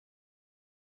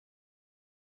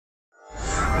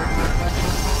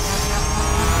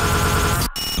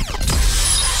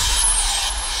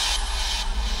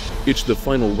It's the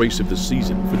final race of the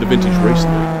season for the Vintage Race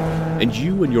League, and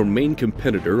you and your main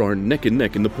competitor are neck and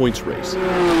neck in the points race.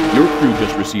 Your crew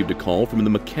just received a call from the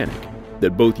mechanic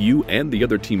that both you and the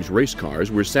other team's race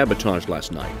cars were sabotaged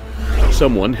last night.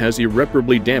 Someone has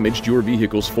irreparably damaged your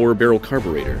vehicle's 4-barrel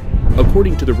carburetor.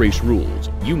 According to the race rules,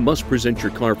 you must present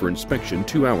your car for inspection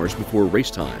 2 hours before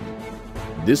race time.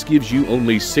 This gives you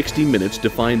only 60 minutes to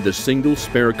find the single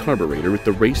spare carburetor at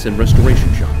the race and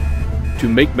restoration shop. To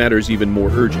make matters even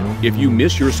more urgent, if you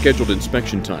miss your scheduled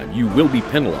inspection time, you will be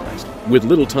penalized. With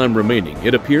little time remaining,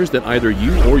 it appears that either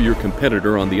you or your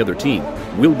competitor on the other team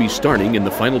will be starting in the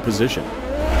final position.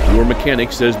 Your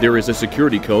mechanic says there is a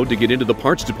security code to get into the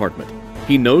parts department.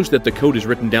 He knows that the code is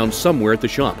written down somewhere at the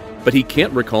shop, but he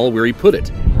can't recall where he put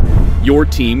it. Your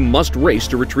team must race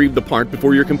to retrieve the part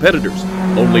before your competitors.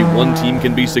 Only one team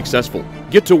can be successful.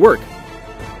 Get to work!